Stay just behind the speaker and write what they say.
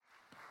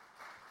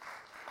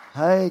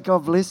Hey,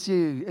 God bless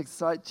you.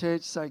 Excite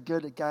Church, so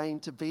good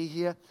again to be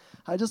here.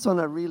 I just want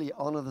to really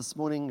honor this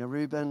morning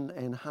Reuben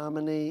and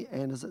Harmony,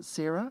 and is it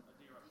Sarah?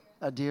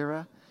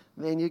 Adira.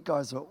 Man, you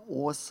guys are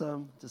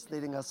awesome, just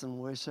leading us in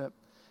worship.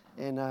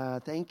 And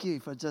thank you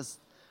for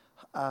just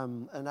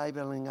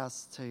enabling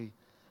us to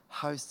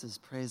host His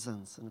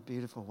presence in a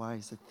beautiful way.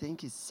 So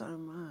thank you so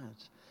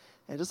much.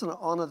 And I just want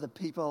to honor the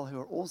people who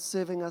are all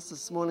serving us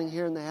this morning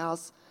here in the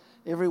house,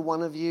 every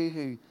one of you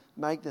who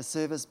make the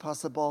service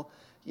possible.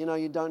 You know,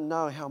 you don't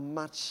know how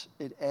much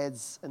it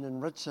adds and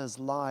enriches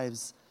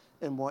lives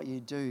in what you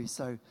do.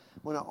 So I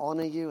want to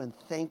honor you and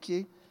thank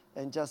you,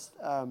 and just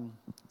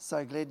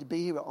so glad to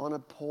be here. We honor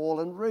Paul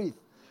and Ruth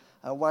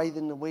away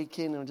in the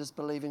weekend, and I'm just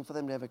believing for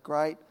them to have a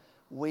great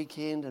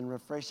weekend and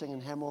refreshing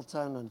in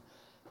Hamilton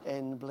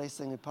and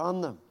blessing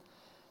upon them.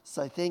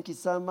 So thank you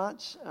so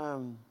much,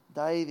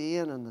 Dave,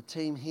 Ian, and the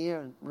team here,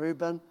 and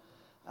Reuben,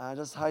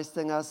 just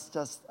hosting us,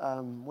 just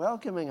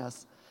welcoming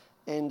us.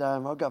 And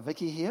I've got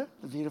Vicky here,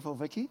 the beautiful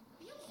Vicky.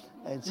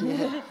 And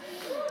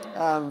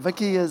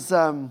Vicky is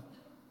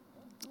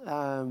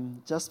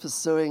just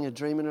pursuing a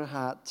dream in her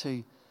heart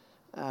to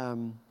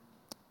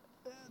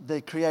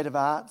the creative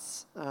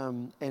arts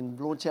and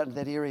launch out in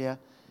that area.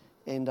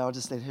 And I'll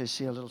just let her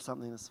share a little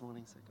something this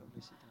morning. So God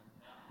bless you.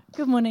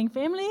 Good morning,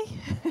 family.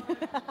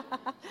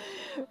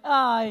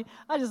 I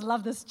just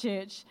love this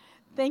church.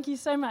 Thank you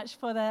so much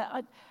for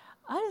that.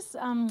 I just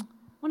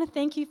want to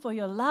thank you for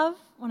your love.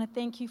 I want to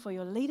thank you for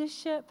your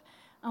leadership.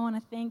 I want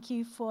to thank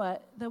you for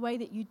the way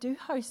that you do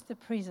host the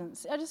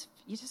presence.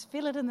 You just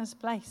feel it in this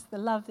place, the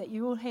love that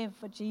you all have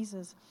for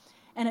Jesus.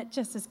 And it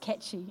just is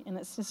catchy, and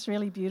it's just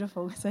really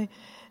beautiful. So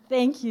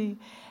thank you.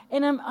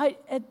 And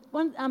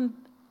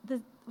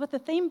with the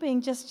theme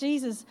being just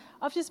Jesus,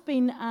 I've just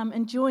been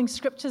enjoying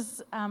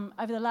scriptures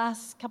over the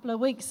last couple of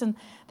weeks. And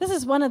this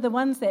is one of the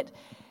ones that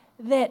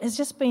has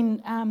just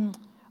been...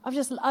 I've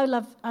just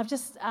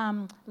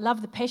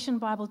loved the Passion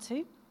Bible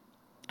too.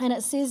 And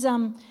it says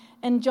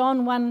in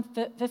John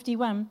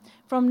 1:51,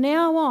 "From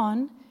now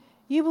on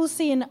you will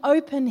see an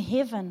open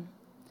heaven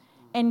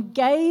and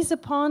gaze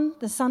upon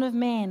the Son of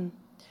Man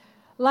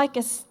like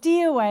a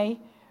stairway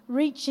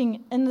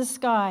reaching in the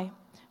sky,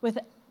 with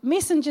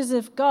messengers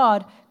of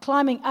God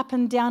climbing up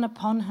and down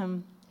upon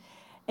him."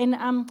 And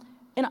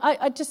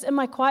I just, in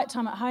my quiet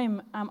time at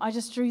home, I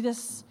just drew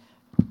this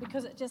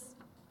because it just...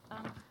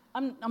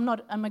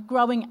 I'm a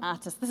growing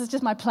artist. This is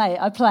just my play.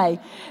 I play.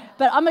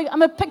 But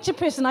I'm a picture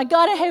person. I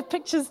got to have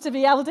pictures to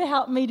be able to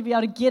help me to be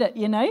able to get it,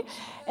 you know?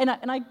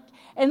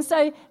 And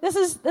so this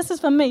is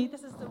for me.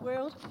 This is the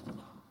world.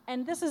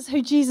 And this is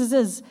who Jesus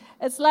is.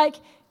 It's like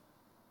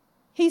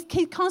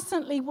he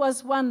constantly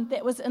was one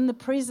that was in the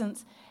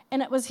presence.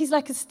 And he's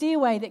like a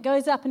stairway that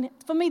goes up. And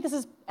for me, this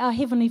is our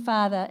Heavenly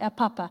Father, our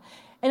Papa.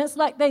 And it's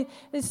like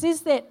it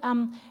says that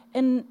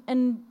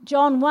in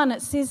John 1,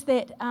 it says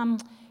that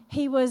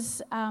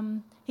his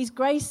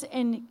grace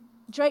and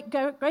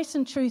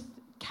truth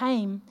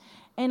came,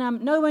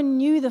 and no one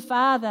knew the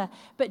Father,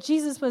 but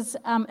Jesus was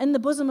in the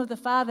bosom of the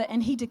Father,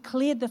 and he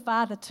declared the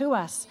Father to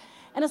us.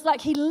 And it's like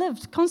he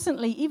lived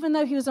constantly, even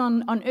though he was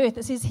on earth.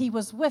 It said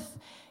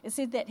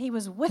that he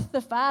was with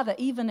the Father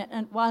even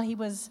while he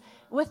was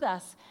with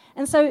us.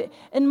 And so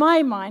in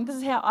my mind, this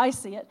is how I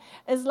see it,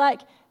 is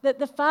like that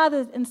the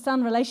Father and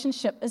Son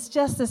relationship is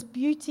just this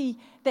beauty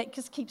that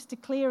just keeps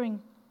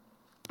declaring.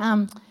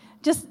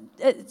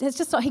 It's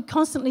just like he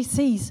constantly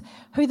sees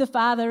who the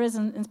Father is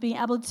and being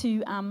able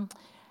to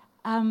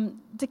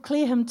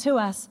declare him to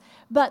us.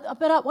 But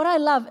what I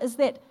love is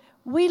that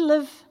we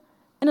live,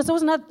 and it's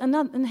always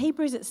another in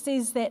Hebrews it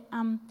says that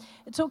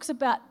it talks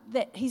about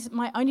that he's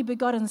my only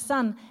begotten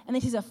Son, and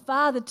that he's a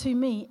father to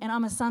me, and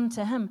I'm a son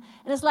to him.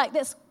 And it's like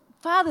that's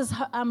Father's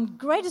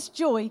greatest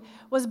joy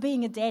was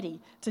being a daddy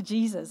to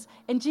Jesus,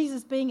 and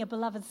Jesus being a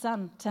beloved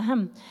son to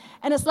him.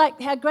 And it's like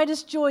his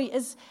greatest joy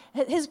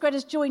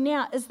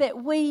now is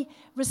that we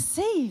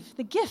receive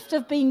the gift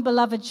of being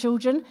beloved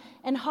children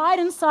and hide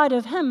inside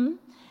of him.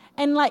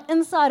 And like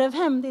inside of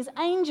him, there's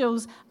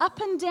angels up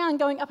and down,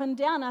 going up and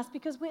down us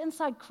because we're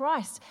inside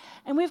Christ.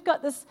 And we've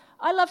got this,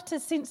 I love to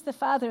sense the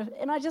Father,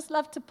 and I just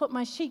love to put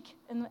my cheek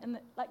in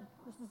like,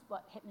 this is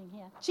what's happening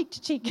here, cheek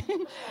to cheek.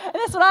 And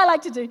that's what I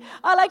like to do.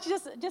 I like to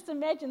just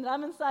imagine that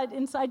I'm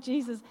inside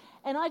Jesus,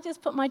 and I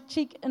just put my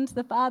cheek into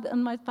the Father,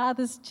 and my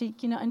Father's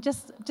cheek, you know, and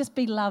just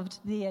be loved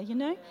there, you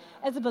know,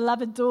 as a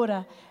beloved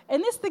daughter.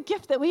 And that's the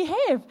gift that we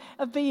have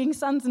of being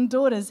sons and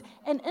daughters.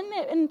 And in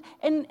that, and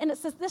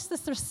it's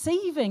this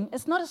receiving.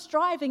 It's not a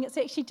striving. It's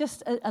actually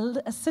just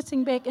a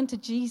sitting back into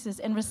Jesus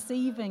and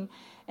receiving.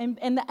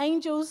 And the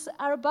angels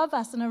are above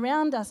us and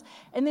around us.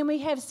 And then we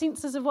have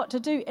senses of what to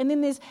do. And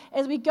then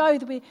as we go,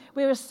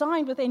 we're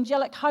assigned with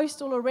angelic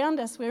hosts all around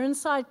us. We're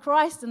inside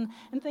Christ and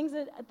things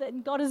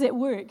that God is at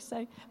work.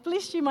 So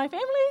bless you, my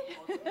family.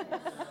 So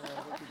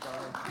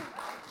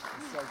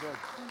good.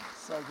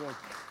 So good.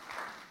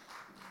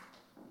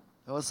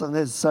 Awesome.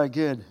 That's so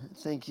good.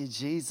 Thank you,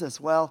 Jesus.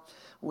 Well,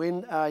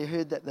 when I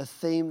heard that the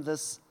theme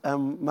this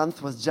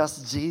month was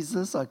just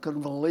Jesus, I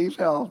couldn't believe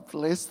how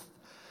blessed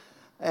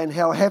and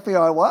how happy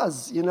I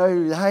was.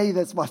 Hey,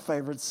 that's my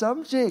favorite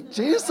subject,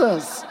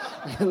 Jesus.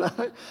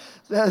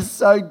 That's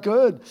so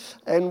good.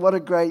 And what a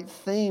great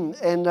theme.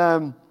 And,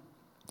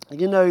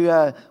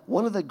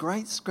 one of the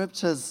great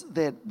scriptures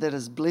that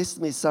has blessed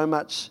me so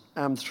much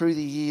through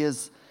the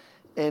years,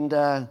 and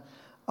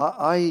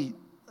I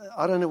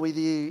don't know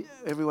whether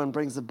everyone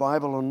brings a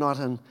Bible or not,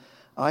 and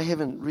I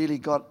haven't really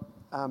got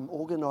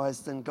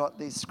organized and got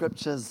these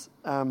scriptures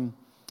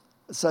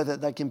so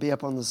that they can be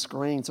up on the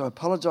screen. So I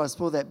apologize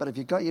for that. But if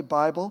you've got your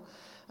Bible,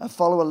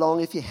 follow along.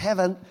 If you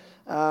haven't,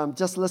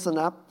 just listen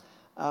up.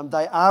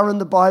 They are in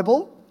the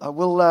Bible. I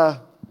will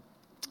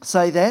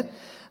say that.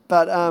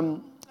 But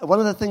one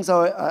of the things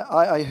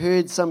I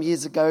heard some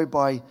years ago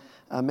by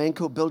a man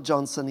called Bill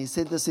Johnson, he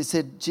said this. He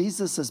said,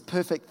 Jesus is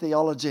perfect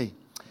theology.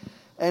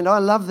 And I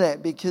love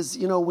that because,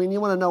 when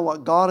you want to know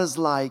what God is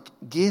like,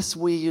 guess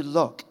where you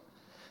look?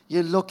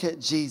 You look at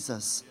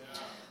Jesus.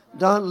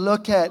 Don't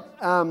look at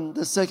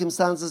the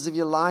circumstances of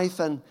your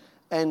life and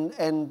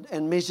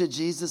measure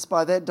Jesus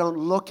by that. Don't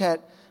look at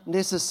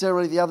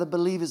necessarily the other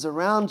believers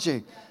around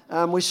you.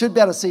 We should be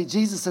able to see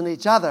Jesus in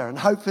each other, and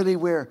hopefully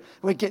we're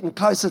getting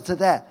closer to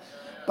that.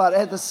 But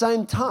at the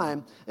same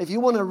time, if you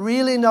want to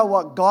really know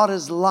what God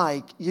is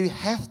like, you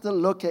have to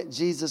look at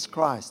Jesus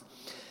Christ.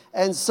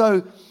 And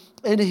so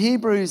in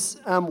Hebrews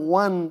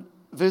 1,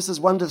 verses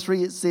 1 to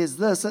 3, it says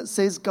this. It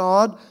says,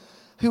 God,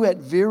 who at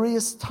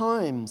various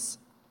times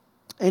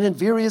and in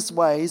various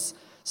ways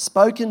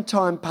spoke in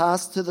time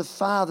past to the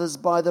fathers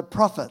by the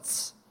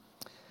prophets,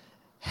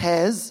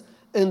 has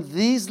in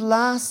these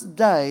last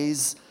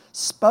days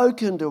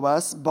spoken to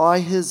us by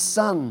his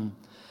Son,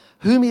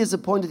 whom he has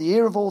appointed the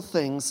heir of all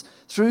things,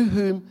 through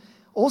whom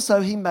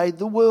also he made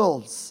the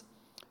worlds,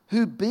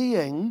 who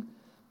being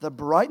the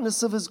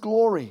brightness of his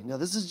glory, now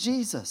this is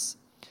Jesus,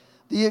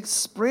 the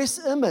express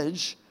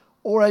image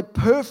or a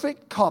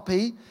perfect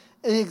copy,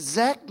 the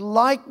exact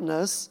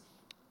likeness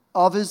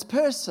of his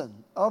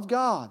person, of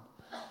God,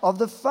 of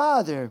the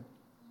Father,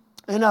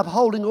 and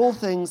upholding all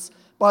things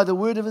by the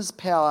word of his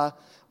power,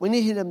 when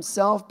he had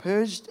himself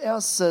purged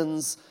our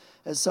sins,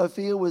 as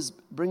Sophia was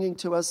bringing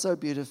to us so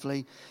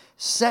beautifully,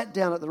 sat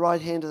down at the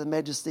right hand of the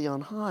Majesty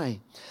on high.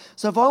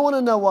 So if I want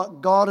to know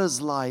what God is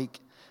like,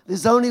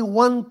 there's only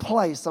one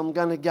place I'm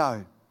going to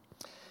go,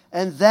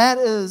 and that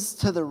is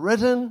to the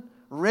written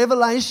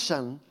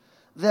revelation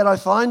that I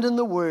find in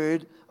the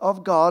Word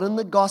of God. In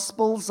the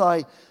Gospels,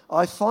 I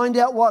find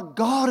out what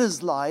God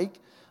is like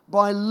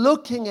by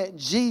looking at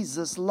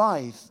Jesus'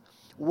 life,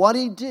 what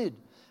he did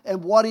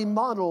and what he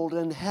modeled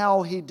and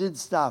how he did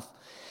stuff.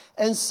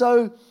 And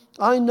so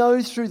I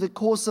know through the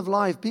course of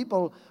life,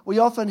 we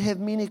often have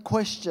many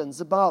questions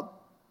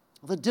about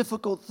the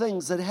difficult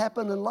things that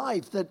happen in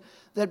life,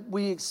 that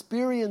we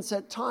experience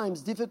at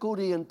times,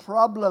 difficulty and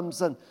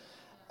problems and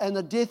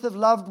the death of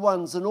loved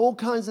ones and all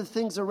kinds of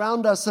things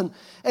around us.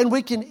 And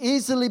we can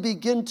easily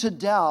begin to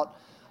doubt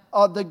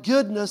the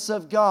goodness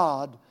of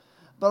God.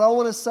 But I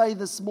want to say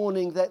this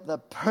morning that the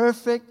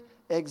perfect,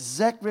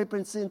 exact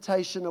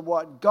representation of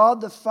what God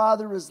the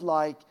Father is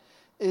like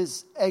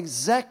is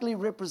exactly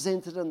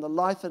represented in the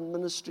life and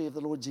ministry of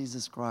the Lord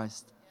Jesus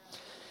Christ.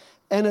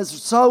 And it's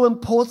so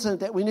important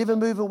that we never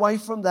move away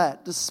from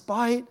that,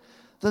 despite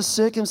the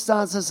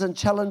circumstances and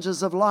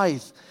challenges of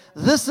life.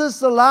 This is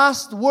the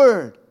last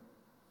word.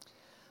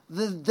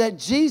 That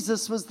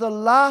Jesus was the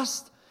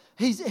last,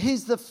 he's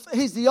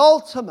the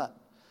ultimate,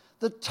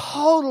 the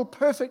total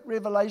perfect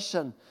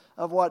revelation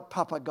of what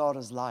Papa God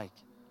is like.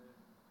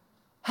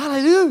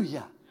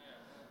 Hallelujah.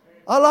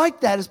 I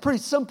like that. It's pretty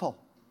simple.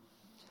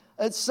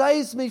 It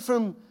saves me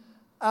from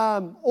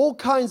all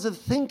kinds of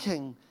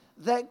thinking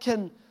that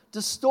can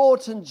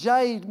distort and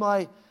jade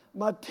my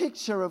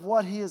picture of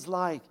what he is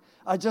like.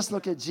 I just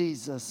look at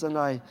Jesus and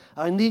I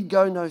need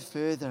go no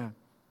further.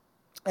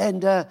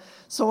 And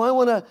so I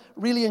want to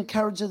really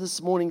encourage you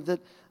this morning that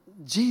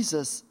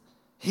Jesus,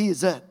 he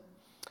is it.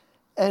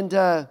 And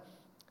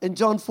in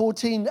John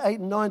 14, 8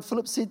 and 9,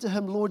 Philip said to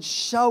him, Lord,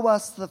 show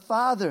us the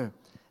Father,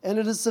 and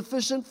it is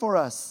sufficient for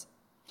us.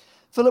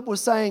 Philip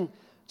was saying,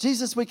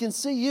 Jesus, we can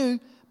see you,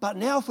 but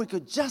now if we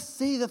could just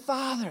see the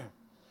Father,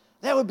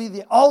 that would be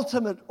the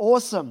ultimate,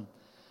 awesome,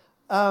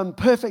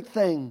 perfect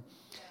thing.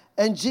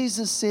 And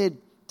Jesus said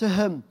to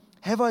him,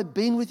 have I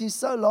been with you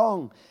so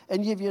long,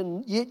 and yet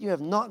you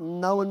have not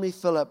known me,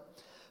 Philip?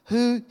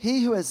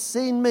 He who has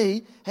seen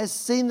me has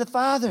seen the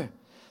Father.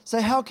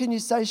 So how can you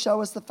say,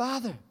 show us the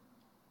Father?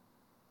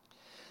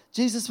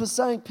 Jesus was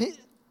saying,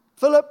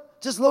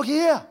 Philip, just look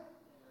here.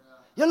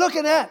 You're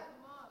looking at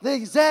the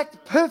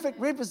exact perfect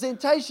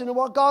representation of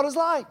what God is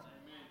like.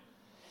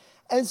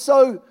 And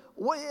so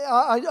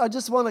I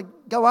just want to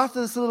go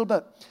after this a little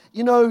bit.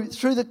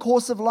 Through the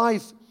course of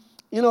life,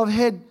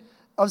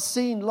 I've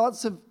seen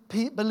lots of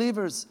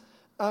believers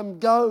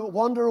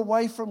wander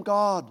away from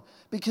God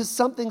because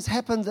something's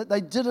happened that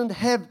they didn't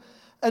have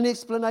an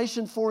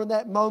explanation for in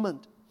that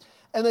moment.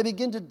 And they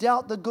begin to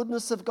doubt the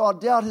goodness of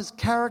God, doubt his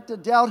character,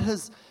 doubt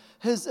his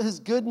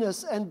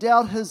goodness, and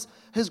doubt his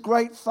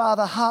great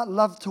Father heart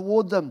love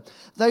toward them.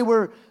 They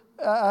were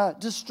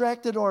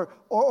distracted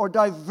or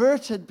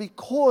diverted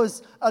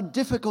because a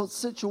difficult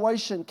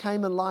situation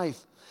came in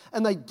life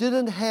and they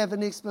didn't have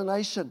an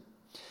explanation.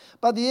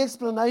 But the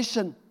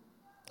explanation,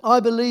 I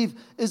believe,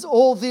 is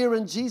all there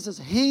in Jesus.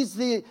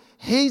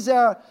 He's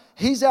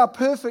our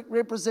perfect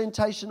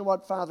representation of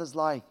what Father's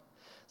like.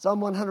 So I'm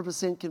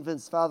 100%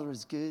 convinced Father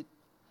is good.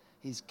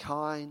 He's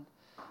kind.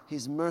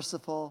 He's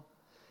merciful.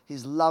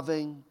 He's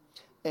loving.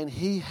 And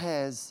He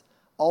has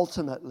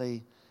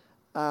ultimately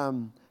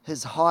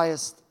His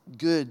highest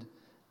good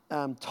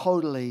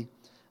totally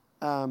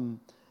in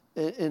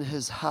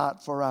His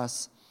heart for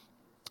us.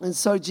 And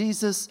so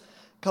Jesus,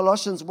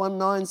 Colossians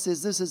 1:9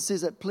 says this. It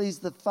says, it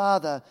pleased the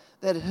Father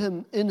that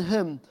in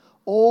Him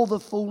all the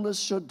fullness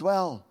should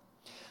dwell.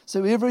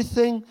 So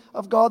everything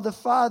of God the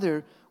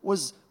Father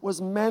was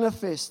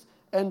manifest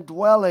and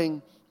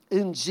dwelling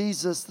in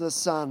Jesus the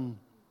Son.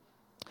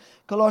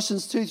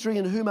 Colossians 2:3,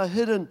 in whom are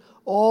hidden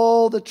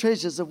all the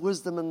treasures of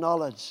wisdom and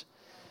knowledge.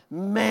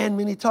 Man,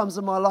 many times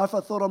in my life I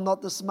thought I'm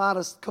not the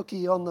smartest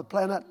cookie on the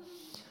planet.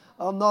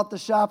 I'm not the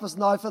sharpest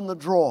knife in the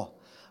drawer.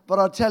 But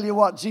I tell you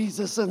what,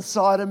 Jesus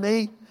inside of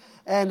me,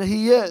 and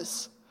He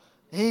is.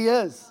 He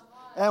is.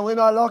 And when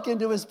I lock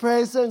into His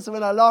presence,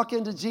 when I lock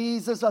into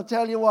Jesus, I'll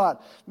tell you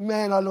what,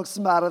 man, I look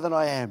smarter than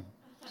I am.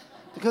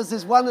 Because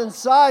there's one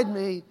inside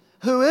me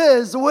who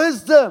is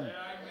wisdom.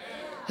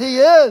 He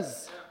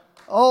is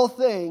all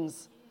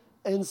things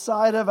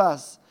inside of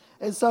us.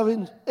 And so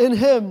in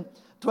Him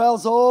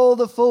dwells all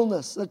the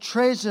fullness, the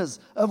treasures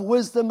of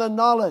wisdom and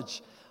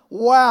knowledge.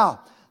 Wow.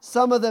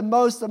 Some of the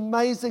most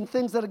amazing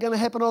things that are going to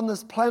happen on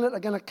this planet are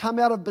going to come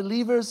out of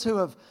believers who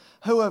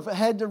have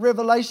had the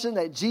revelation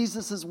that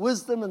Jesus is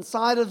wisdom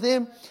inside of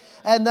them,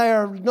 and they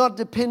are not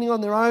depending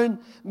on their own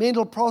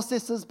mental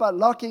processes, but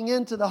locking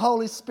into the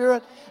Holy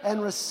Spirit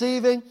and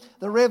receiving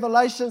the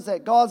revelations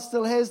that God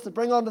still has to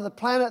bring onto the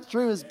planet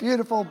through His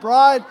beautiful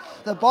bride,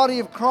 the body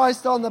of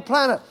Christ on the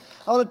planet.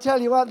 I want to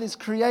tell you what, there's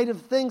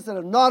creative things that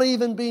have not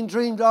even been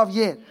dreamed of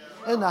yet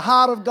in the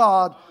heart of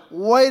God,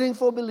 waiting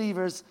for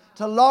believers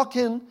to lock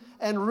in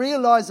and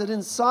realize that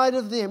inside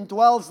of them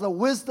dwells the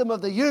wisdom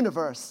of the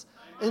universe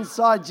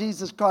inside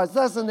Jesus Christ.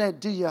 Doesn't that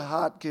do your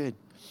heart good?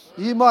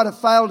 You might have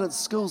failed at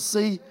school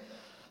C.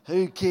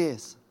 Who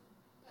cares?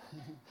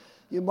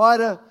 You might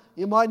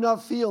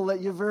not feel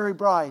that you're very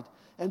bright.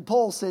 And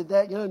Paul said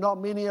that,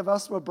 not many of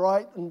us were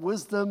bright in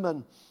wisdom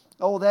and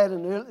all that.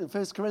 In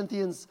 1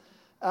 Corinthians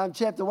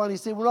chapter 1, he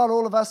said, well, not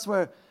all of us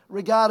were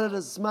regarded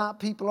as smart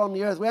people on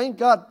the earth. We ain't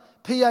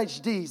got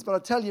PhDs, but I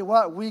tell you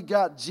what, we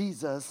got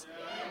Jesus.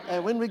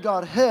 And when we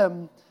got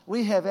Him,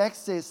 we have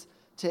access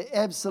to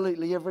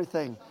absolutely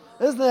everything.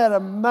 Isn't that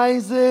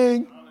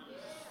amazing?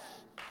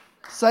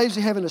 Saves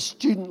you having a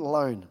student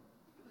loan.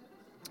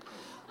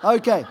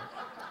 Okay.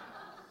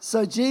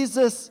 So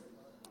Jesus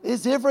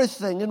is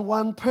everything in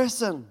one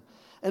person.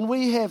 And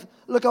we have,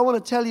 look, I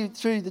want to tell you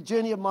through the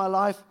journey of my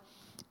life,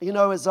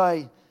 as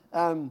I,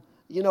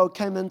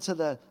 came into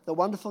the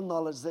wonderful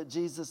knowledge that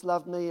Jesus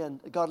loved me and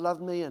God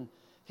loved me and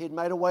He had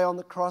made a way on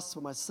the cross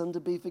for my sin to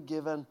be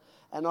forgiven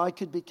and I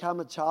could become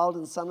a child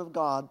and son of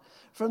God.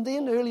 From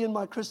then, early in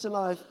my Christian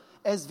life,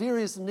 as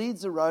various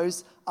needs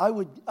arose, I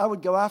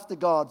would go after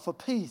God for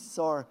peace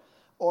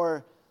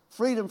or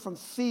freedom from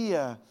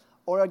fear,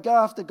 or I'd go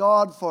after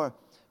God for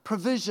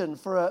provision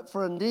for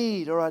a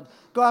need, or I'd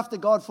go after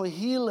God for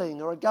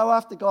healing, or I'd go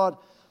after God.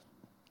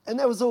 And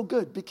that was all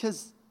good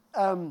because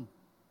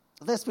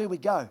that's where we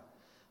go,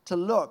 to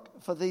look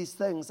for these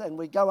things, and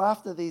we go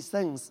after these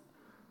things.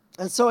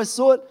 And so I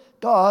sought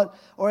God,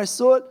 or I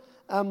sought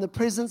the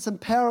presence and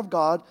power of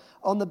God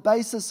on the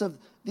basis of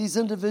these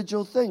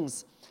individual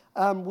things.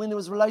 When there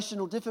was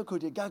relational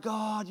difficulty, go,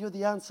 God, you're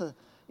the answer.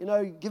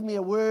 Give me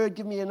a word,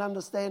 give me an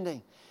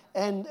understanding.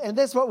 And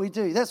that's what we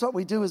do. That's what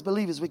we do as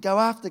believers. We go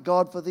after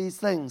God for these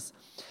things.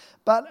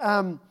 But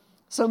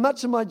so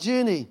much of my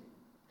journey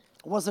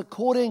was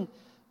according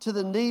to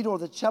the need or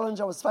the challenge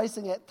I was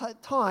facing at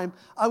that time.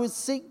 I would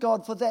seek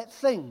God for that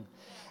thing.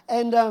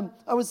 And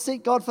I would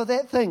seek God for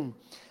that thing.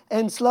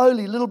 And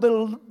slowly, little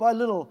bit by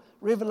little,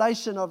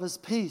 revelation of His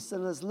peace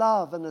and His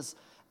love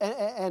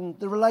and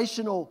the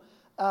relational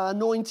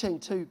anointing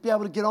to be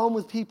able to get on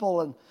with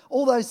people and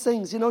all those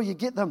things. You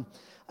get them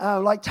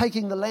like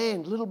taking the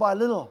land little by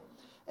little.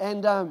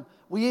 And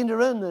we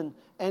enter in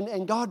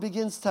and God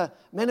begins to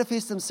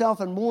manifest Himself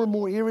in more and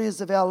more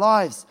areas of our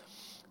lives.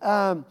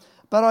 But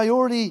I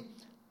already,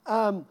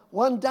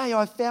 one day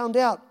I found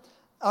out,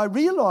 I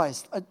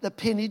realized the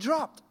penny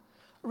dropped.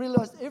 I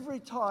realized every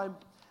time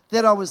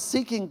that I was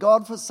seeking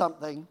God for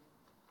something,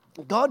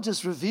 God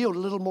just revealed a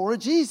little more of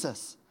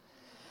Jesus.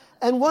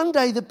 And one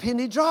day the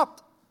penny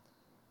dropped.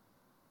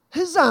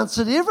 His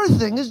answer to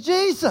everything is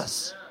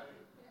Jesus.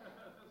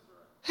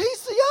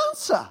 He's the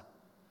answer.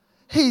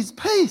 He's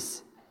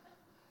peace.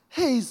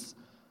 He's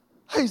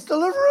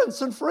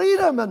deliverance and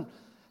freedom, and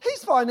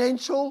He's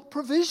financial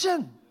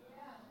provision.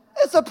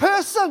 It's a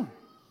person.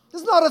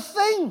 It's not a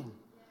thing.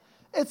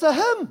 It's a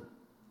Him.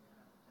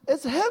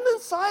 It's Him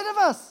inside of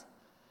us.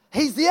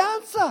 He's the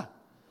answer.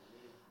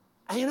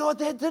 And you know what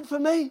that did for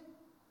me?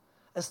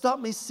 It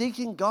stopped me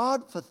seeking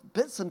God for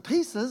bits and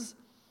pieces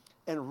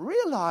and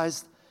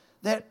realized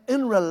that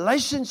in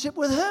relationship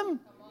with Him,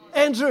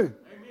 Andrew,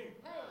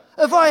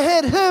 if I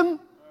had Him,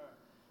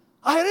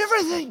 I had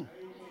everything.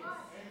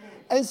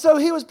 And so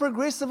He was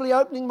progressively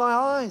opening my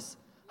eyes.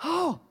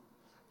 Oh,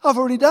 I've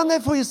already done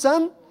that for you,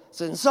 son.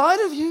 It's inside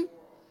of you.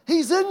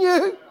 He's in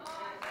you.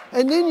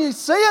 And then you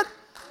see it.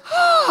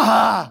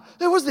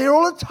 It was there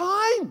all the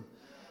time.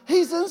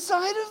 He's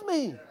inside of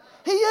me.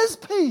 He is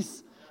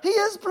peace. He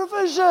is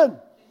provision.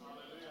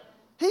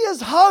 He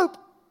is hope.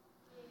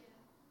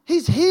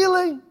 He's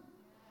healing.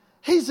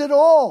 He's it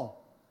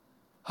all.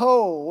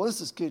 Oh,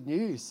 this is good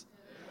news.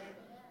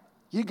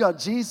 You got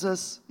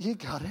Jesus. You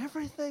got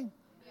everything.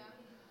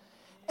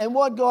 And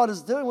what God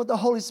is doing, what the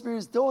Holy Spirit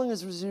is doing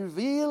is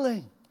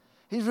revealing.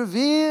 He's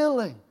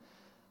revealing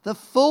the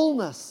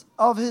fullness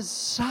of His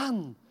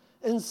Son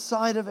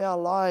inside of our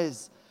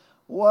lives.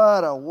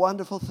 What a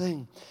wonderful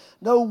thing.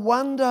 No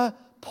wonder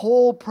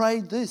Paul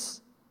prayed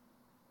this.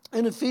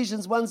 In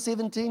Ephesians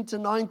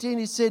 1:17-19,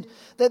 he said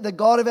that the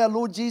God of our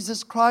Lord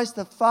Jesus Christ,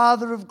 the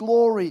Father of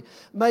glory,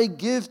 may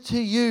give to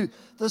you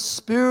the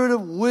spirit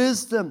of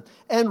wisdom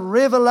and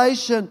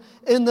revelation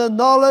in the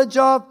knowledge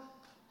of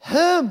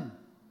Him,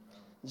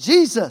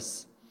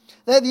 Jesus,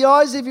 that the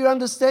eyes of your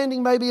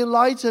understanding may be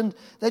enlightened,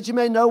 that you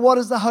may know what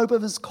is the hope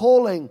of His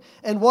calling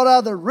and what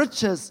are the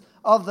riches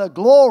of the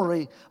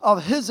glory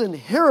of His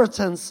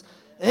inheritance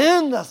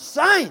in the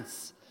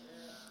saints.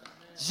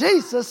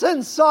 Jesus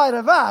inside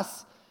of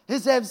us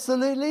is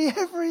absolutely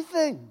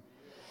everything.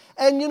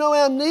 And you know,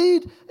 our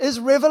need is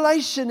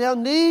revelation. Our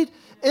need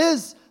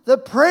is the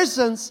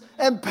presence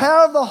and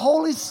power of the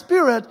Holy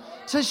Spirit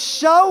to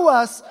show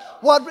us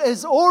what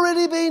has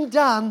already been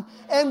done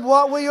and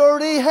what we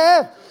already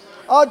have.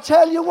 I'll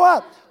tell you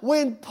what,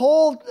 when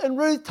Paul and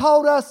Ruth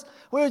told us,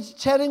 we were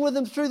chatting with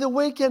them through the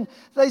week, and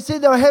they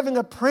said they were having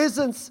a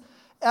presence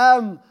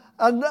evening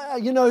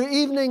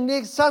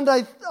next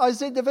Sunday. I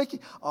said to Vicky,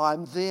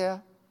 I'm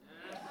there.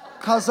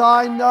 Because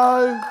I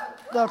know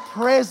the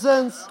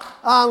presence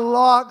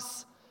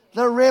unlocks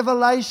the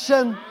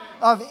revelation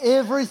of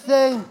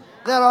everything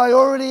that I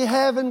already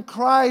have in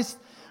Christ.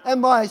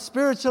 And my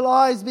spiritual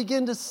eyes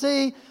begin to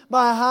see,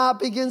 my heart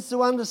begins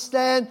to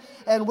understand.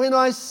 And when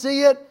I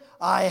see it,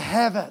 I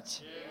have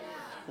it.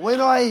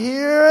 When I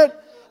hear it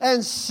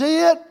and see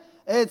it,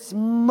 it's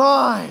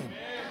mine.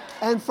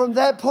 And from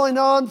that point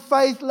on,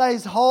 faith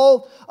lays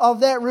hold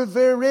of that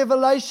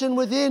revelation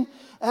within,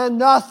 and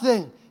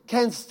nothing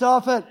can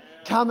stop it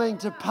coming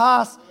to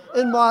pass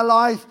in my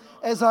life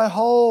as I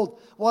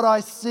hold what I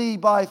see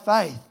by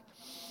faith.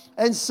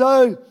 And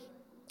so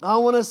I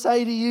want to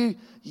say to you,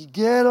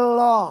 get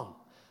along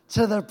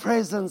to the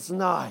presence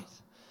night,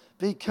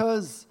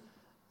 because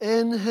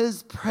in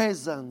His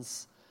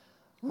presence,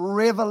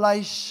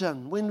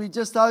 revelation, when we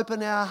just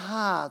open our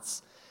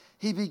hearts,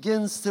 He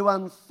begins to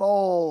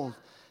unfold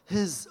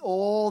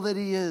all that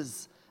He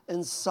is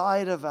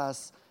inside of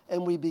us,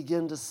 and we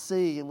begin to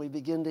see and we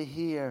begin to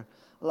hear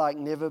like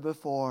never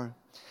before.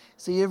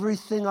 See,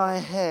 everything I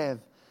have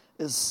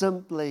is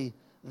simply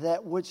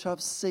that which I've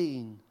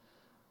seen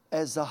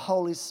as the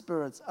Holy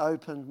Spirit's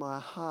opened my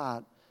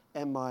heart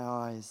and my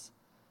eyes.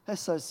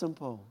 That's so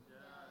simple.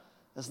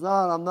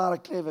 I'm not a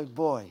clever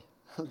boy.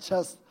 I'm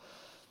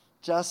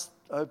just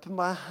open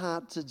my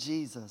heart to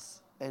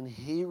Jesus, and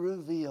He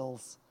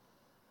reveals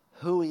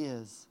who He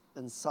is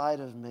inside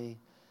of me,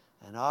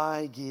 and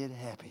I get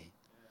happy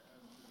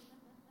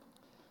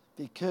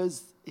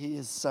because He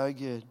is so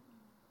good.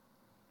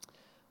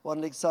 What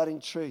an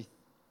exciting truth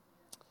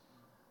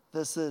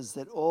this is,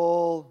 that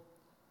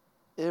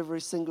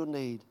every single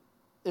need,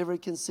 every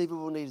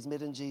conceivable need is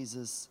met in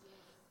Jesus.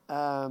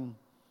 You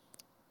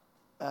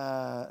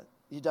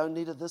don't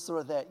need a this or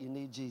a that, you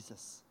need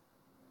Jesus,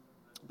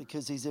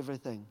 because He's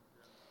everything.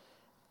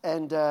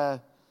 And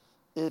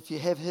if you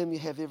have Him, you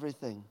have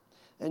everything.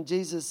 And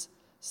Jesus,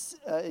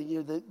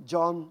 in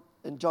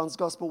John's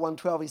Gospel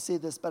 1:12, He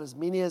said this, but as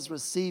many as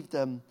received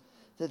Him,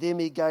 to them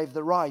He gave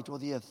the right or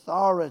the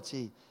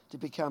authority to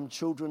become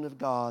children of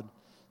God,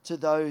 to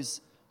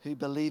those who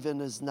believe in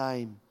His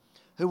name,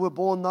 who were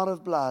born not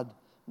of blood,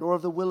 nor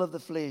of the will of the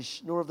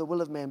flesh, nor of the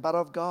will of man, but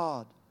of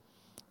God.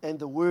 And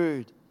the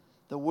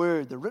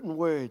written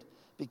word,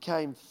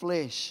 became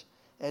flesh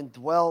and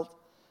dwelt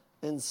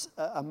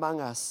among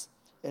us.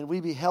 And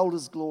we beheld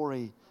His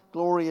glory.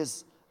 Glory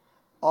is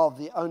of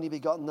the only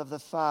begotten of the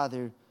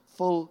Father,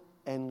 full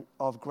and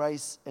of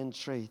grace and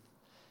truth.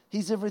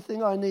 He's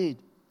everything I need.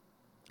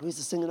 We used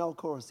to sing an old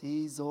chorus.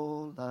 He's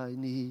all I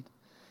need.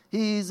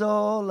 He's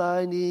all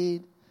I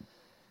need.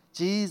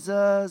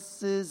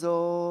 Jesus is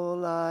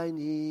all I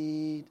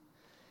need.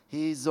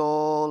 He's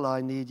all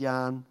I need,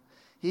 Jan.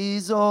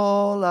 He's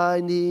all I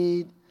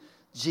need.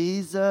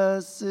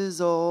 Jesus is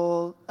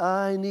all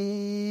I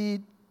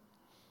need.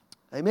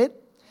 Amen?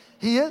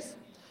 He is.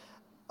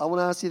 I want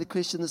to ask you the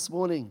question this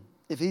morning.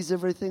 If He's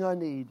everything I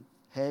need,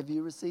 have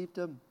you received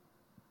Him?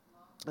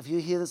 If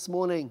you're here this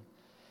morning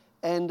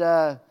and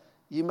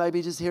you may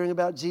be just hearing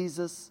about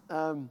Jesus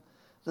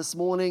this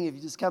morning, if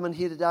you just come in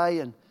here today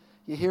and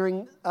you're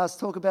hearing us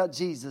talk about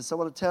Jesus, I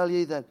want to tell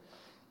you that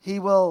he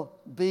will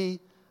be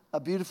a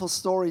beautiful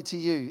story to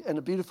you and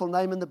a beautiful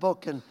name in the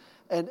book and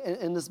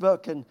in this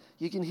book. And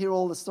you can hear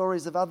all the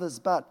stories of others,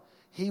 but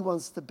he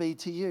wants to be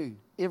to you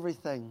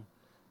everything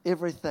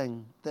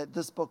that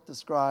this book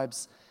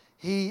describes.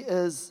 He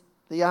is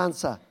the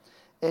answer.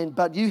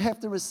 But you have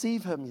to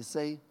receive him, you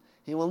see.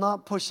 He will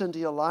not push into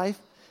your life.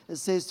 It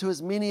says, to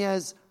as many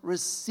as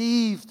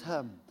received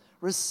him,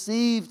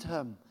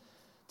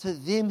 to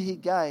them he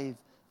gave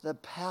the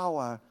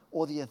power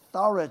or the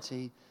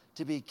authority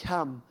to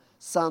become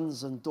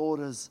sons and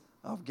daughters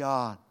of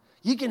God.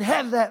 You can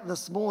have that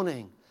this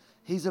morning.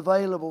 He's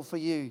available for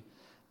you.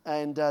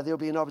 And there'll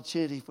be an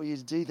opportunity for you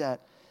to do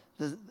that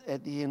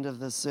at the end of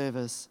the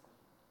service.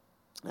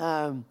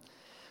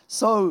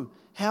 So,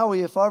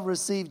 Howie, if I've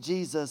received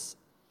Jesus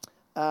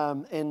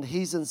and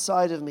he's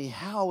inside of me,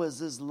 how is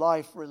his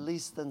life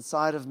released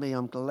inside of me?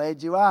 I'm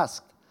glad you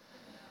asked.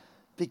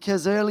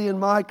 Because early in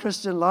my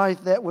Christian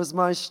life, that was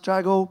my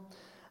struggle.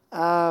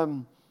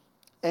 There's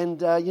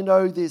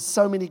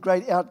so many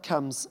great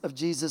outcomes of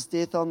Jesus'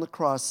 death on the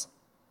cross.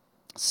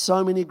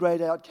 So many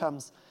great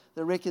outcomes.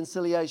 The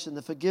reconciliation,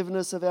 the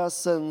forgiveness of our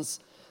sins,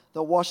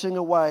 the washing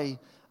away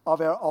of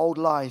our old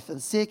life.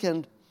 And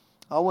second,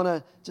 I want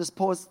to just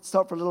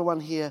stop for a little one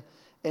here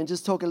and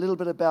just talk a little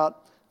bit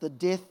about the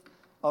death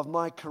of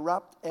my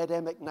corrupt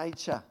Adamic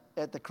nature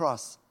at the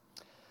cross.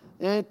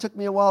 And it took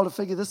me a while to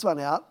figure this one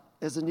out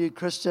as a new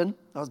Christian.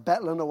 I was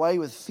battling away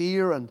with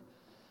fear and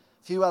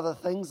a few other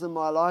things in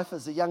my life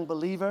as a young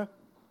believer.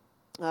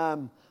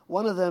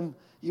 One of them,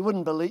 you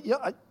wouldn't believe,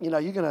 you're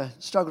going to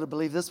struggle to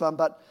believe this one,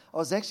 but I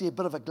was actually a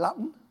bit of a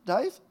glutton,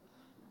 Dave.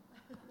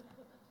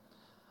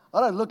 I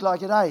don't look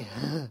like it, eh?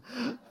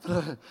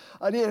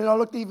 I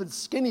looked even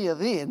skinnier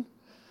then.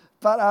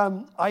 But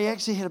I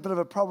actually had a bit of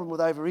a problem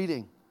with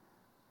overeating.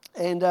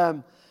 And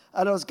I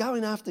was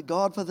going after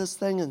God for this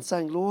thing and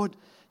saying, Lord,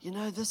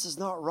 this is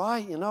not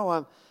right.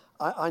 I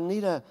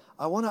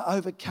want to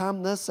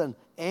overcome this. And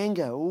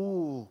anger,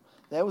 ooh,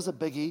 that was a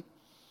biggie.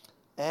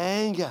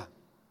 Anger.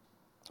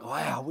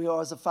 Wow, I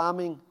was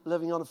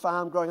living on a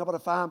farm, growing up on a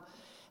farm.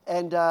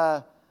 And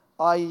boy,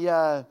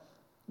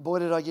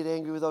 did I get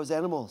angry with those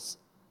animals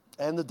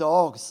and the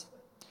dogs.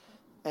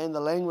 And the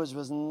language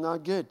was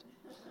not good.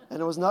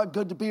 And it was not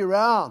good to be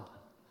around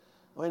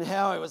when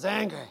Howie was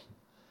angry.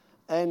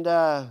 And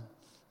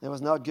it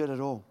was not good at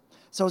all.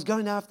 So I was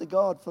going after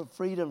God for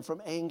freedom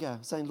from anger,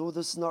 saying, Lord,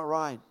 this is not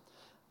right.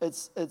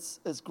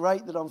 It's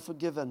great that I'm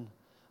forgiven,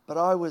 but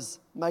I was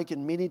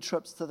making many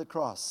trips to the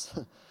cross.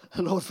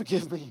 Lord,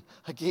 forgive me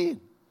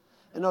again.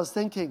 And I was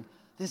thinking,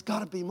 there's got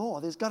to be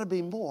more. There's got to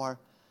be more.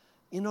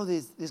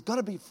 There's got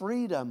to be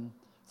freedom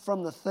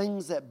from the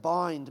things that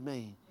bind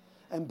me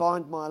and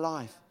bind my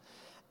life.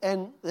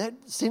 And that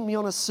sent me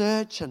on a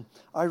search, and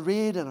I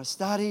read and I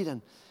studied,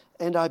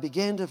 and I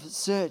began to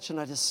search, and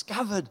I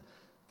discovered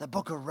the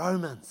book of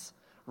Romans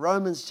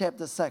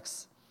chapter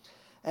 6.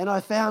 And I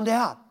found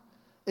out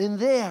in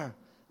there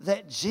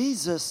that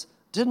Jesus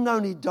didn't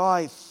only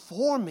die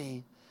for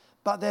me,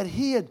 but that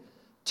he had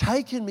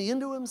taken me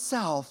into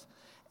himself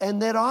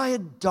and that I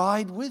had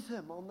died with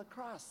him on the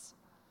cross.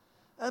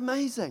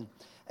 Amazing.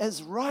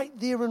 It's right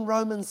there in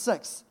Romans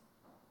 6.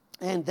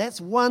 And that's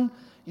one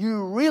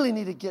you really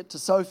need to get to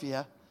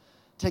Sophia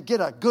to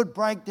get a good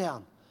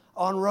breakdown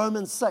on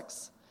Romans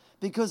 6.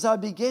 Because I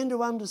began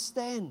to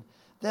understand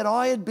that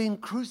I had been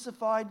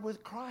crucified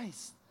with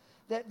Christ.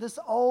 That this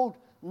old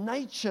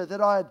nature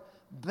that I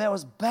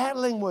was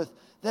battling with,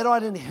 that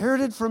I'd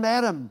inherited from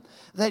Adam,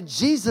 that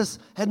Jesus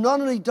had not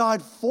only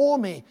died for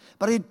me,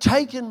 but he'd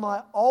taken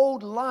my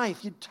old life,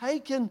 he'd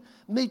taken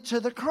me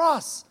to the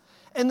cross,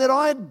 and that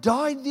I had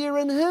died there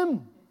in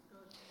him.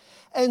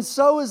 And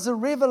so as the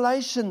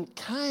revelation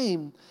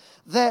came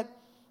that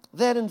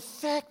in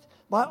fact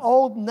my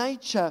old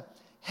nature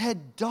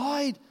had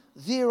died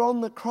there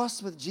on the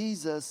cross with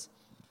Jesus,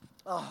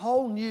 a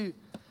whole new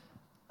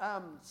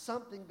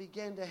something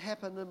began to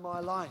happen in my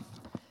life.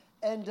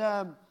 And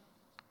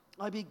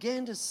I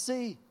began to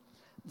see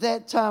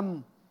that,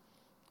 I'm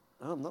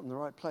not in the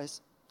right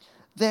place,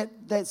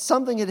 that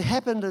something had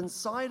happened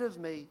inside of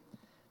me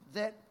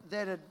that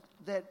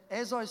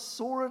as I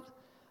saw it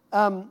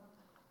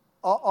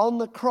on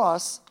the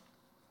cross,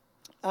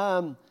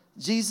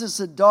 Jesus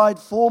had died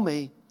for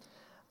me,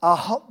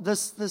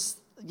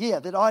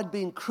 that I'd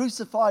been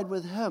crucified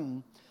with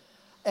him,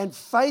 and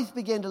faith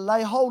began to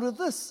lay hold of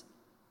this.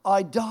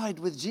 I died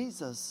with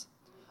Jesus.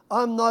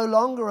 I'm no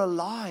longer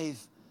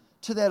alive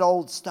to that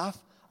old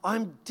stuff.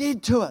 I'm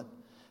dead to it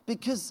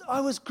because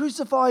I was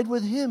crucified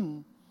with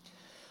him.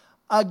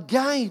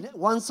 Again,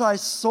 once I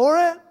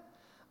saw it,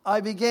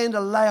 I began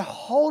to lay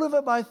hold of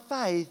it by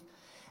faith,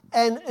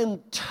 and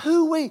in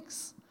 2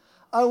 weeks,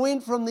 I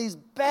went from these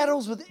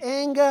battles with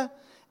anger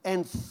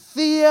and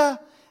fear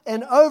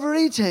and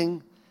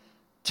overeating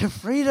to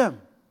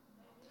freedom.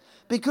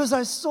 Because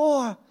I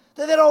saw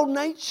that old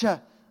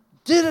nature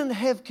didn't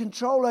have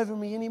control over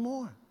me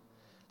anymore.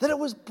 That it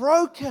was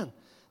broken.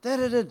 That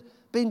it had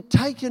been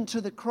taken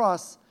to the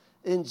cross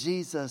in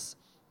Jesus.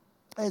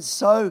 And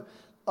so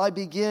I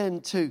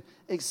began to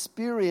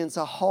experience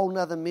a whole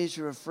nother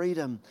measure of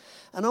freedom.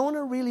 And I want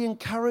to really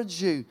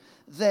encourage you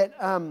that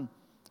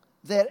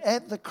that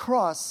at the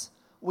cross,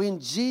 when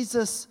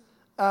Jesus,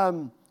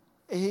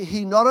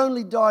 he not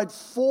only died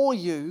for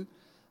you,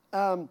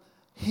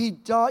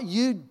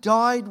 you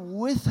died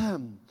with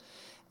him.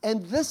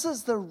 And this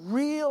is the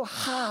real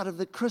heart of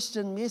the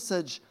Christian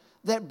message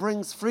that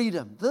brings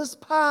freedom. This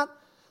part,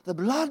 the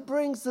blood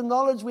brings the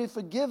knowledge we're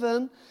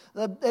forgiven.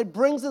 It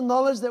brings the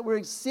knowledge that we're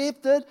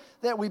accepted,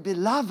 that we're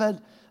beloved.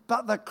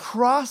 But the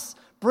cross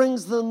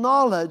brings the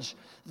knowledge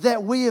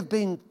that we have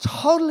been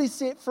totally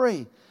set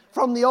free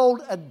from the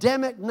old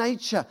Adamic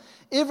nature.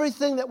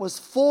 Everything that was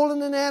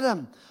fallen in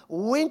Adam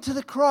went to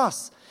the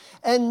cross.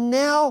 And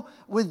now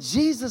with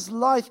Jesus'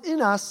 life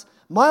in us,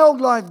 my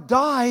old life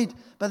died,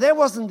 but that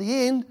wasn't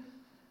the end.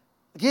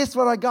 Guess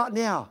what I got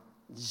now?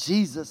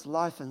 Jesus'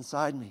 life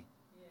inside me.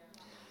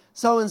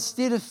 So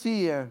instead of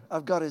fear,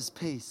 I've got his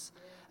peace.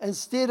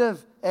 Instead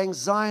of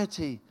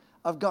anxiety,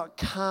 I've got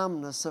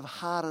calmness of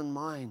heart and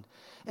mind.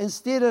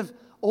 Instead of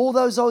all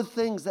those old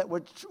things that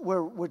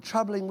were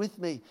troubling with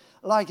me,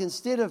 like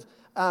instead of,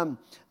 out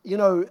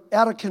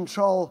of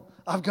control,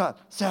 I've got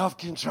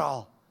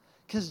self-control.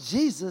 Because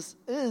Jesus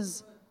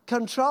is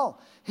control.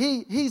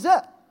 He's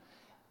it.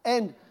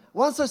 And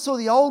once I saw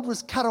the old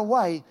was cut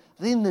away,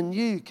 then the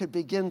new could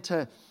begin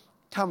to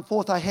come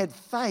forth. I had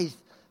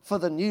faith for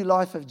the new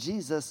life of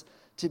Jesus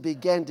to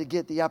begin to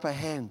get the upper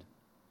hand.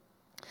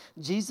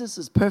 Jesus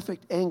is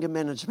perfect anger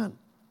management.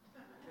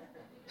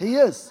 He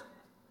is.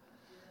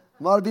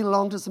 Might have been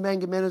along to some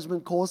anger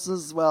management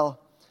courses. Well,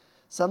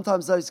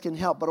 sometimes those can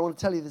help, but I want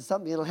to tell you there's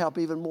something that'll help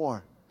even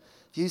more.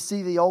 If you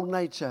see the old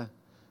nature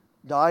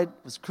died,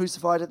 was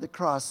crucified at the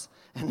cross,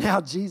 and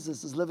now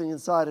Jesus is living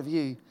inside of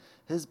you,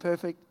 his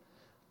perfect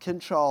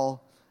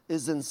control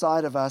is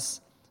inside of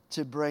us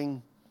to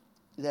bring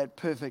that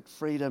perfect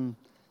freedom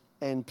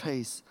and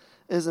peace.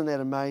 Isn't that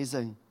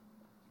amazing?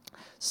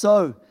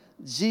 So,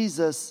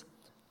 Jesus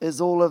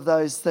is all of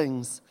those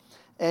things.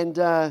 And,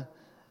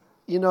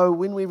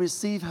 when we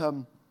receive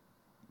him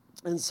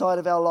inside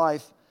of our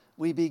life,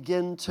 we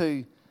begin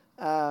to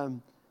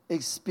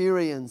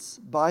experience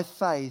by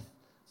faith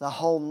the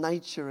whole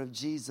nature of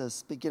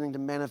Jesus beginning to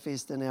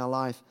manifest in our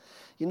life.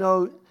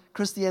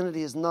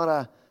 Christianity is not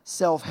a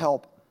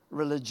self-help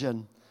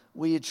religion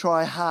where you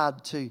try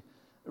hard to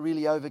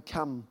really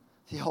overcome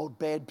the old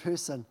bad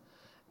person.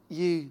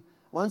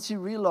 Once you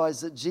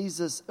realize that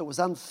Jesus, it was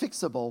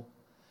unfixable,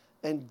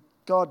 and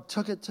God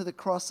took it to the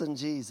cross in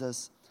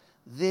Jesus,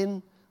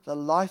 then the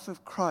life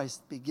of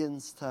Christ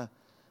begins to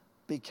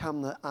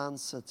become the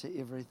answer to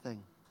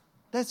everything.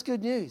 That's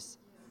good news.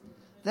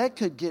 That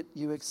could get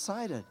you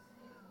excited.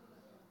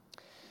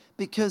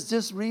 Because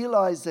just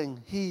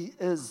realizing he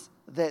is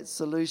that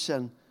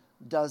solution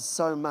does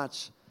so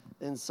much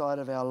inside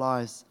of our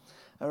lives.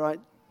 All right,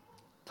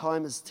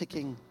 time is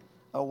ticking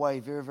away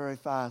very, very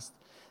fast.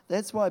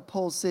 That's why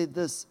Paul said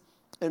this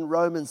in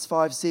Romans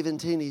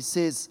 5:17. He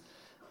says,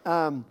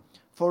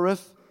 for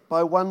if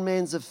by one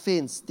man's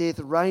offense death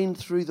reigned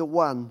through the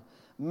one,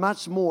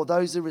 much more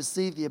those who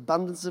receive the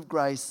abundance of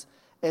grace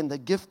and the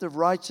gift of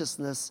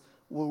righteousness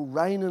will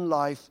reign in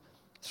life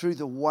through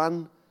the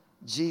one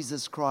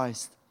Jesus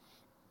Christ.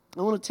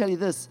 I want to tell you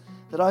this,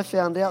 that I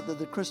found out that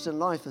the Christian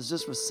life is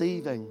just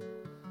receiving.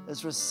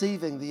 It's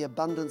receiving the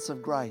abundance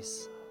of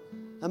grace.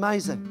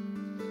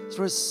 Amazing. It's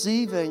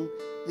receiving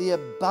the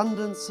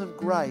abundance of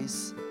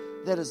grace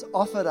that is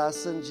offered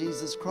us in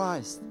Jesus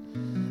Christ.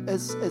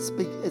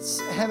 It's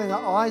having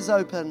our eyes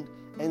open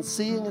and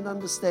seeing and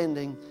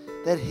understanding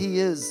that he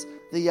is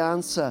the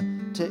answer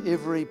to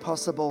every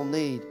possible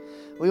need.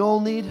 We all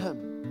need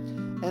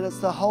him. And it's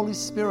the Holy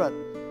Spirit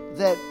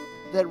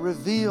that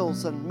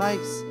reveals and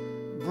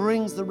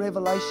brings the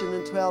revelation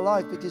into our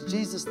life, because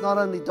Jesus not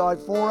only died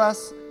for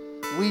us,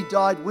 we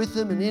died with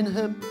him and in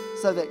him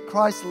so that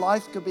Christ's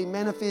life could be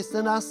manifest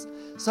in us.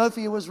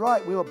 Sophia was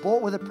right. We were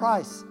bought with a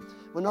price.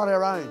 We're not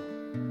our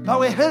own, but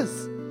we're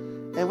his.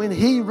 And when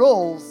he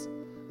rules,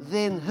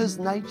 then his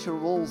nature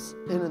rules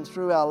in and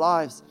through our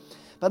lives.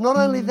 But not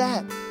only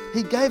that,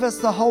 he gave us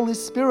the Holy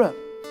Spirit.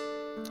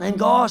 And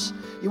gosh,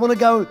 you want to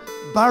go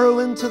burrow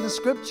into the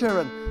scripture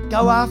and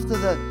go after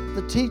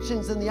the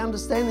teachings and the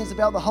understandings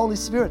about the Holy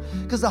Spirit,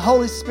 because the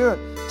Holy Spirit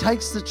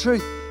takes the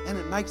truth and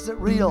it makes it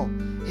real.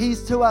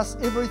 He's to us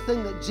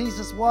everything that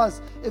Jesus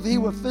was if he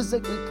were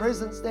physically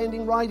present,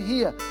 standing right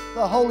here.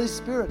 The Holy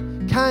Spirit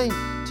came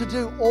to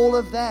do all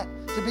of that,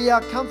 to be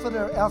our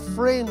comforter, our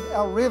friend,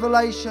 our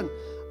revelation,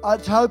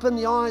 to open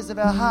the eyes of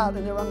our heart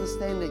and our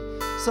understanding.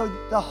 So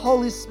the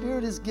Holy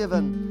Spirit is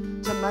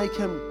given to make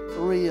him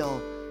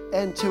real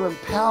and to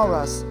empower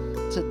us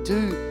to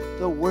do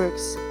the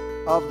works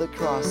of the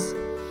cross.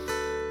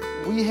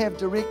 We have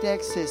direct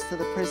access to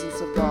the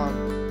presence of God.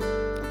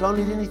 Don't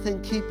let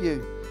anything keep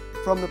you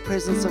from the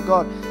presence of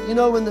God. In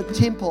the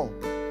temple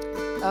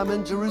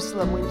in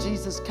Jerusalem, when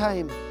Jesus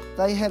came,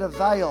 they had a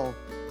veil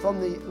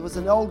it was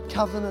an old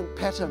covenant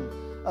pattern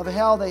of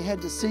how they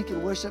had to seek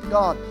and worship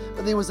God.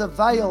 But there was a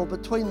veil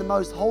between the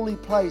most holy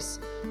place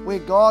where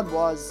God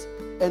was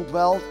and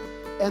dwelt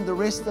and the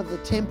rest of the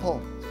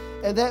temple.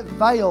 And that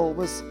veil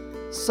was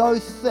so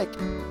thick.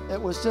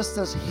 It was just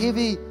this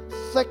heavy,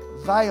 thick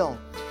veil.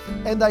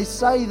 And they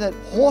say that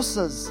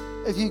horses,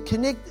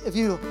 if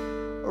you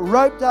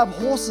roped up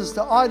horses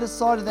to either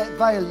side of that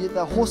veil,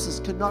 the horses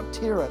could not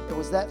tear it. It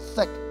was that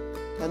thick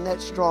and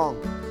that strong.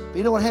 But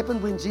you know what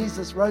happened when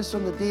Jesus rose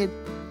from the dead?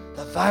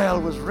 The veil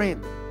was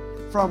rent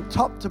from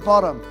top to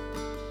bottom.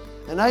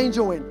 An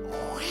angel went,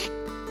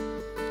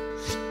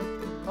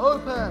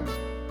 open.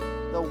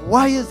 The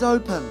way is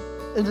open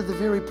into the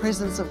very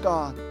presence of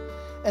God.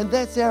 And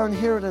that's our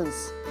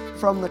inheritance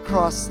from the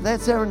cross.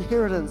 That's our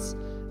inheritance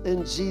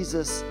in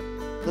Jesus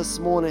this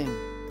morning.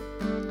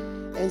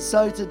 And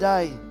so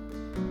today,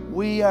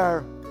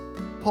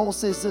 Paul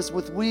says this,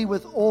 with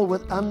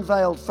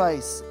unveiled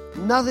face,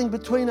 nothing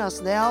between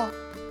us now,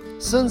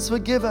 sins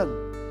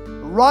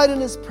forgiven, right in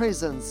His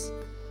presence,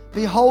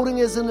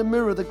 beholding as in a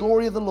mirror the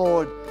glory of the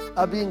Lord,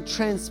 are being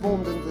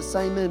transformed into the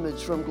same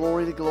image from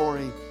glory to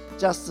glory,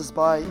 just as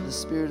by the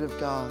Spirit of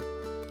God,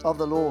 of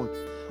the Lord.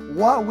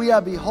 What we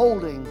are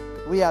beholding,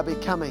 we are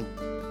becoming.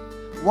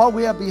 What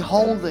we are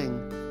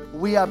beholding,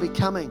 we are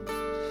becoming.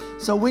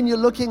 So when you're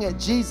looking at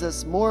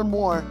Jesus more and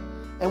more,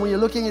 and when you're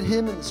looking at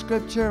Him in the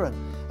Scripture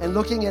and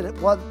looking at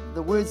what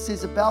the Word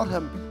says about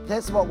Him,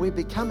 that's what we're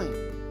becoming.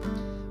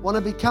 Want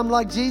to become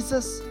like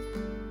Jesus?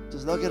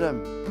 Just look at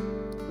Him.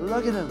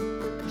 Look at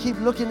Him. Keep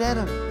looking at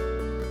Him.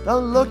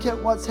 Don't look at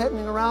what's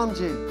happening around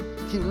you.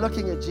 Keep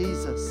looking at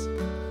Jesus.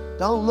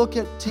 Don't look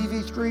at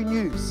TV3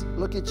 News.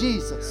 Look at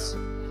Jesus.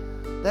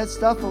 That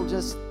stuff will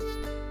just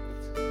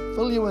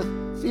fill you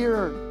with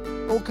fear,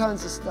 all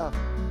kinds of stuff,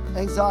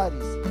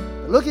 anxieties.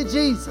 But look at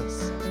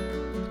Jesus,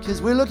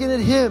 because we're looking at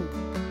Him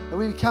and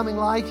we're becoming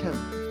like Him,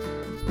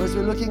 because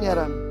we're looking at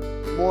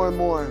Him more and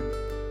more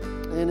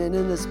and in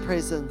His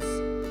presence.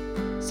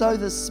 So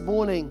this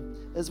morning,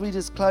 as we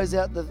just close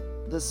out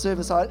the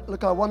service, I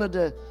wanted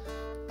to,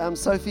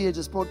 Sophia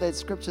just brought that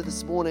scripture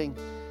this morning,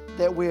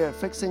 that we're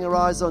fixing our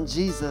eyes on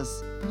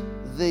Jesus,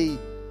 the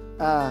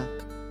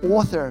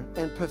author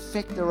and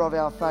perfecter of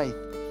our faith.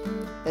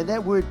 And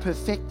that word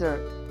perfecter,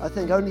 I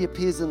think, only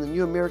appears in the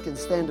New American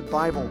Standard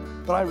Bible.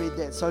 But I read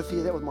that,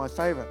 Sophia, that was my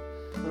favorite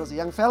when I was a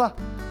young fella.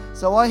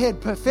 So I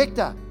had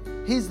perfecter.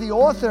 He's the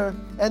author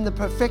and the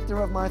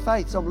perfecter of my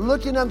faith. So I'm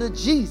looking unto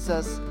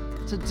Jesus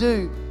to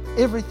do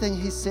everything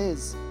He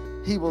says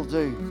He will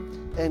do.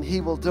 And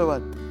He will do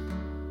it.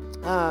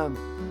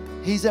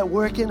 He's at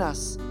work in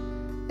us.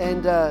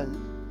 And,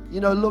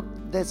 look,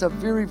 that's a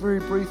very, very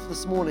brief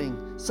this morning.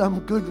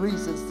 Some good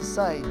reasons to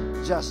say,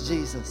 just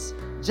Jesus.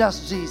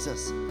 Just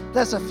Jesus.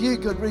 That's a few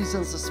good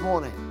reasons this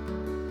morning.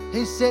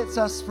 He sets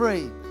us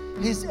free.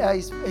 He's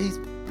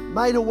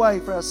made a way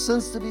for our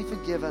sins to be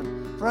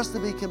forgiven, for us to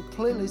be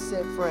completely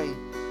set free,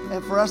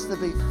 and for us to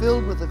be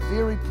filled with the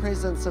very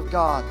presence of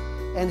God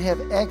and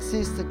have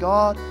access to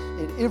God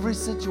in every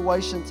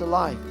situation to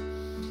life.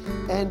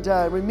 And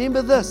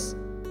remember this,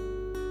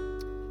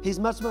 He's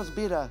much, much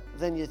better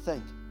than you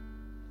think.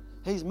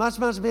 He's much,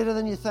 much better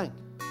than you think.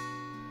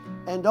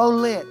 And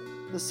don't let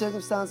the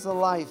circumstances of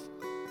life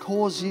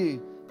cause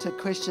you to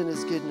question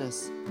His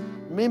goodness.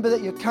 Remember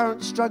that your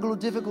current struggle or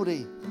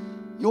difficulty,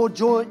 your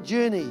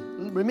journey,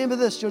 remember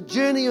this, your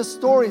journey, your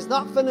story is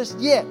not finished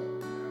yet.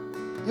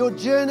 Your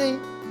journey,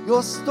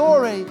 your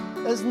story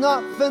is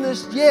not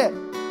finished yet.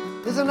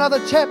 There's another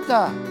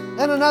chapter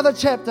and another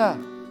chapter,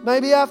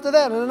 maybe after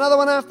that, and another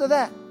one after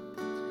that.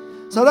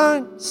 So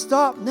don't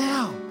stop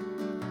now.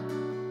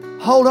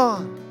 Hold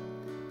on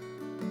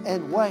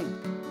and wait